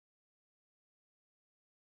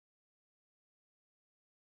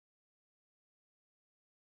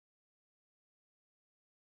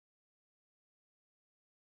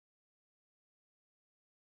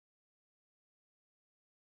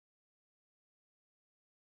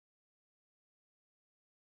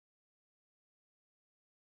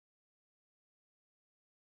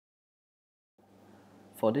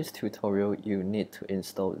For this tutorial, you need to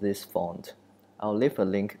install this font. I'll leave a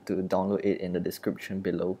link to download it in the description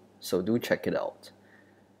below, so do check it out.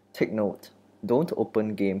 Take note, don't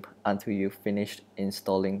open GIMP until you've finished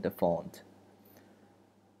installing the font.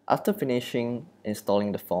 After finishing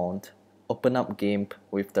installing the font, open up GIMP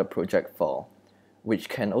with the project file, which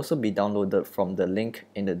can also be downloaded from the link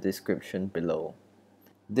in the description below.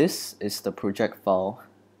 This is the project file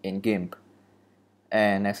in GIMP,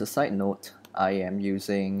 and as a side note, I am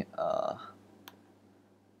using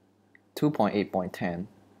 2.8.10,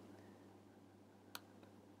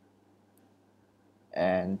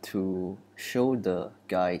 and to show the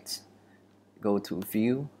guides, go to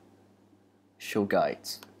View, Show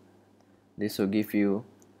Guides. This will give you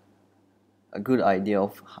a good idea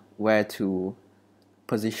of where to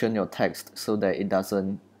position your text so that it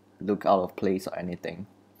doesn't look out of place or anything.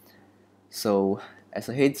 So as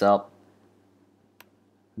a heads up,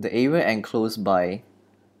 the area enclosed by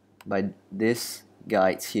this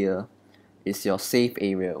guides here is your safe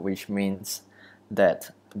area, which means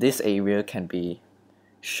that this area can be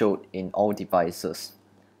showed in all devices.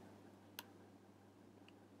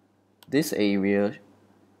 This area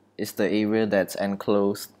is the area that's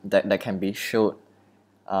enclosed that can be showed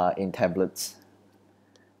in tablets,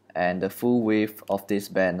 and the full width of this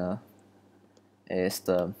banner is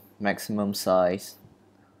the maximum size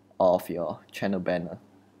of your channel banner.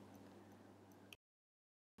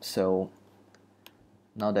 So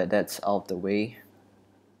now that that's out of the way,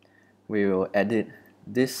 we will edit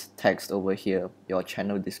this text over here, your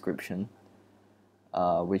channel description,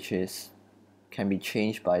 which can be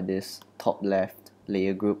changed by this top left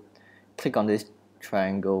layer group. Click on this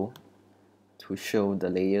triangle to show the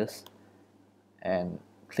layers, and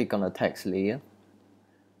click on the text layer.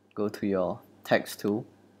 Go to your text tool,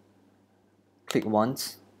 click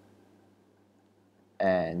once,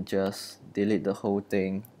 and just delete the whole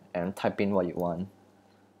thing and type in what you want.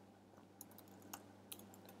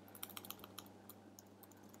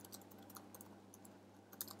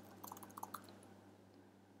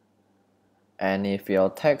 And if your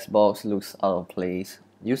text box looks out of place,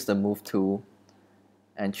 use the Move tool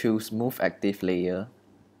and choose Move Active Layer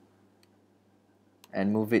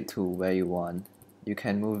and move it to where you want. You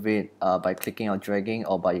can move it by clicking or dragging,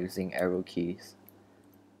 or by using arrow keys.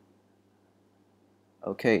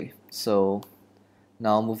 Okay, so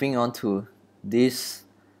now moving on to these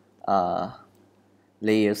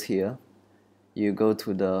layers here, you go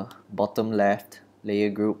to the bottom left layer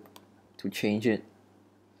group to change it,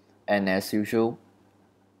 and as usual,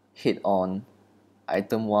 hit on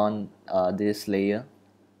item 1, this layer,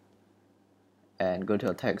 and go to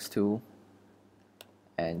your text tool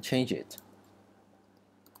and change it.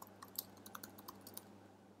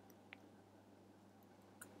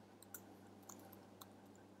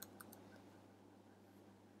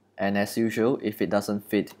 And as usual, if it doesn't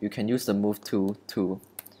fit, you can use the Move tool to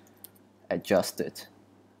adjust it.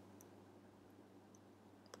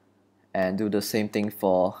 And do the same thing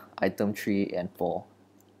for item 3 and 4.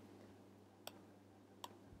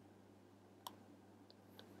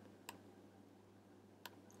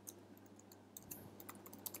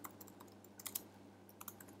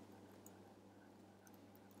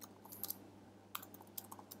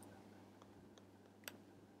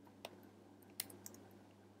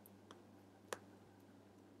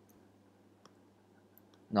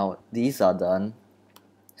 Now these are done,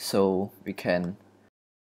 so we can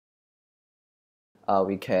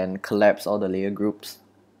collapse all the layer groups.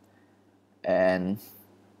 And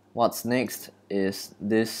what's next is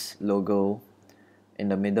this logo in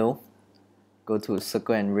the middle. Go to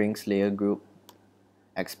Circle and Rings layer group,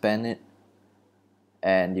 expand it,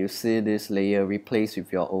 and you see this layer replaced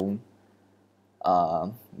with your own.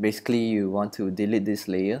 Basically, you want to delete this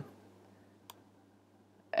layer,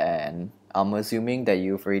 and I'm assuming that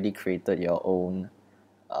you've already created your own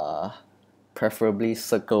preferably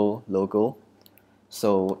circle logo.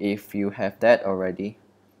 So if you have that already,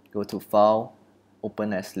 go to File,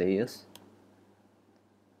 Open as Layers,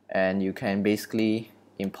 and you can basically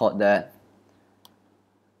import that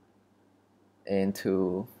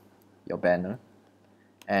into your banner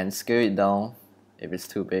and scale it down if it's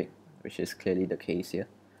too big, which is clearly the case here.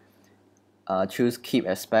 Choose Keep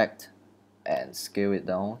Aspect and scale it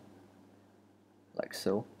down like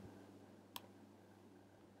so.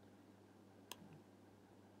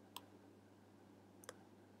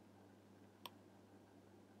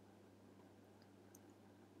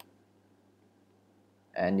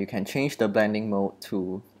 And you can change the blending mode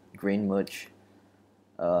to grain merge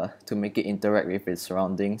to make it interact with its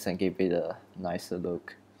surroundings and give it a nicer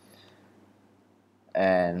look.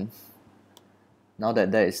 And now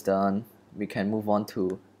that that is done, we can move on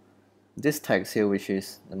to this text here, which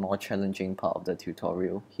is the more challenging part of the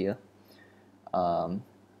tutorial here,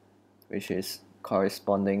 which is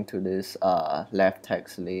corresponding to this left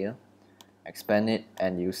text layer. Expand it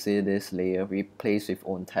and you see this layer replace with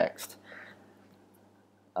own text.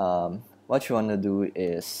 What you want to do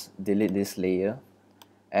is delete this layer,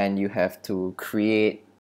 and you have to create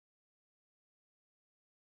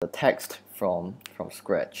the text from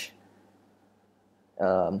scratch.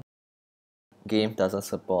 GIMP doesn't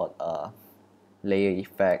support layer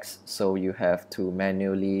effects, so you have to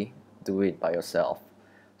manually do it by yourself.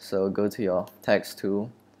 So go to your text tool,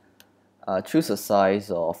 choose a size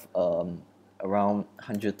of around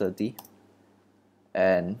 130,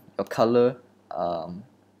 and your color,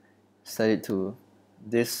 set it to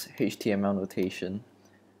this HTML notation,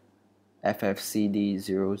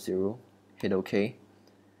 FFCD00, hit OK,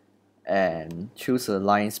 and choose a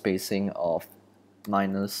line spacing of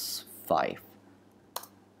 -5,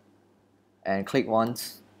 and click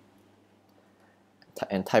once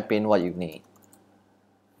and type in what you need.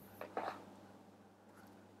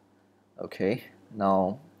 Okay,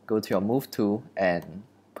 now go to your move tool and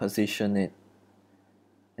position it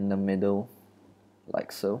in the middle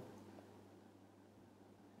like so.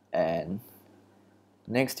 And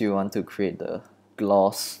next you want to create the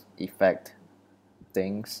gloss effect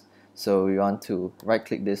things. So you want to right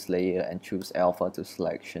click this layer and choose alpha to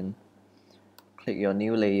selection. Click your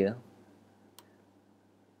new layer,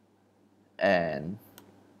 and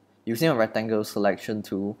using a rectangle selection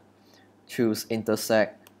tool, choose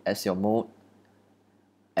intersect as your mode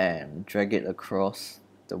and drag it across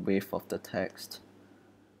the width of the text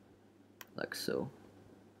like so.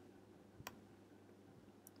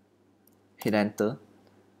 Hit enter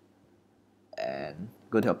and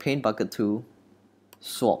go to your paint bucket tool,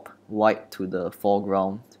 swap white to the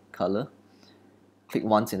foreground color, click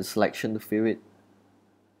once in selection to fill it,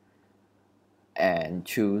 and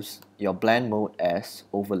choose your blend mode as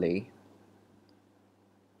overlay.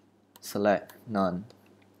 Select none.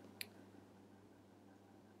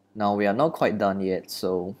 Now we are not quite done yet,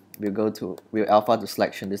 so we'll alpha to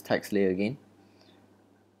selection this text layer again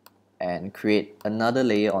and create another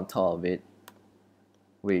layer on top of it,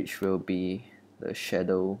 which will be the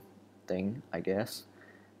shadow thing, I guess,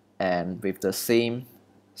 and with the same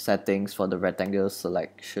settings for the rectangle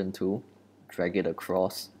selection tool, drag it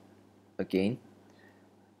across again,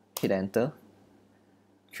 hit enter,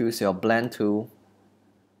 choose your blend tool,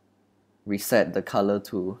 reset the color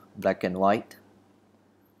to black and white,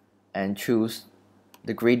 and choose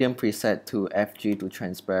the gradient preset to FG to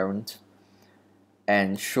transparent,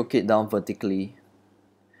 and stroke it down vertically.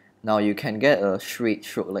 Now you can get a straight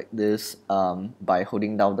stroke like this by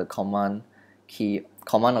holding down the command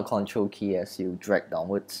or control key as you drag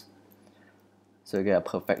downwards. So you get a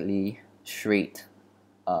perfectly straight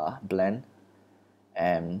blend,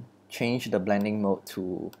 and change the blending mode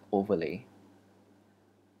to overlay.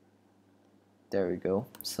 There we go,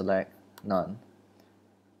 select none.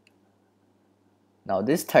 Now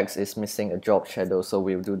this text is missing a drop shadow, so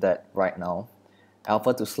we'll do that right now.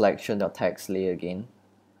 Alpha to selection your text layer again.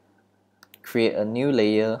 Create a new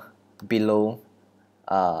layer below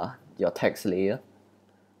your text layer.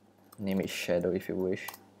 Name it shadow if you wish.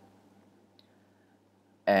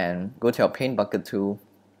 And go to your paint bucket tool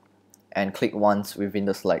and click once within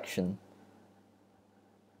the selection.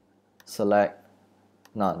 Select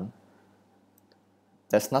none.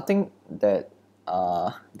 There's nothing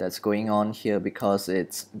that's going on here because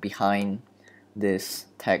it's behind this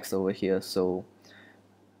text over here, so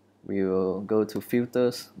we will go to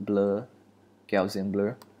filters, blur, Gaussian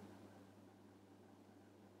blur,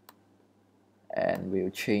 and we'll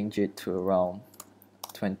change it to around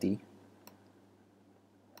 20.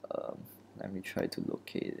 Let me try to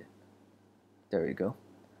locate it. There we go.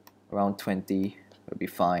 Around 20 will be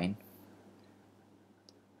fine.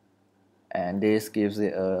 And this gives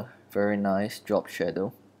it a very nice drop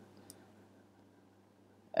shadow.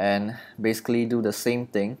 And basically do the same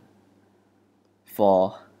thing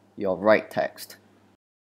for your right text.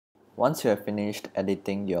 Once you have finished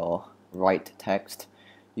editing your right text,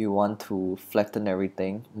 you want to flatten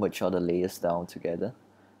everything, merge all the layers down together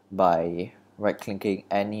by right-clicking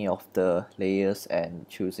any of the layers and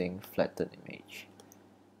choosing flatten image.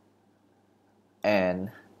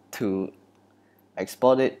 And to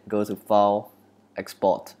export it, go to File,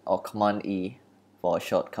 Export, or Command E for a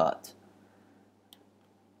shortcut.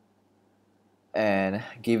 And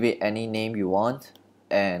give it any name you want,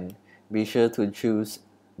 and be sure to choose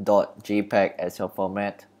 .jpeg as your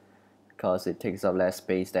format because it takes up less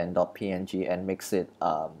space than .png and makes it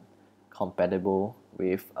compatible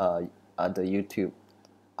with other YouTube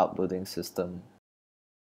uploading system.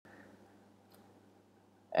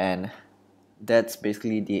 And that's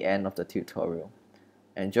basically the end of the tutorial.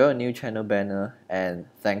 Enjoy a new channel banner, and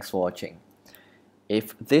thanks for watching.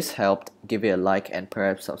 If this helped, give it a like and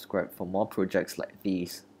perhaps subscribe for more projects like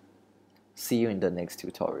these. See you in the next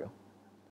tutorial.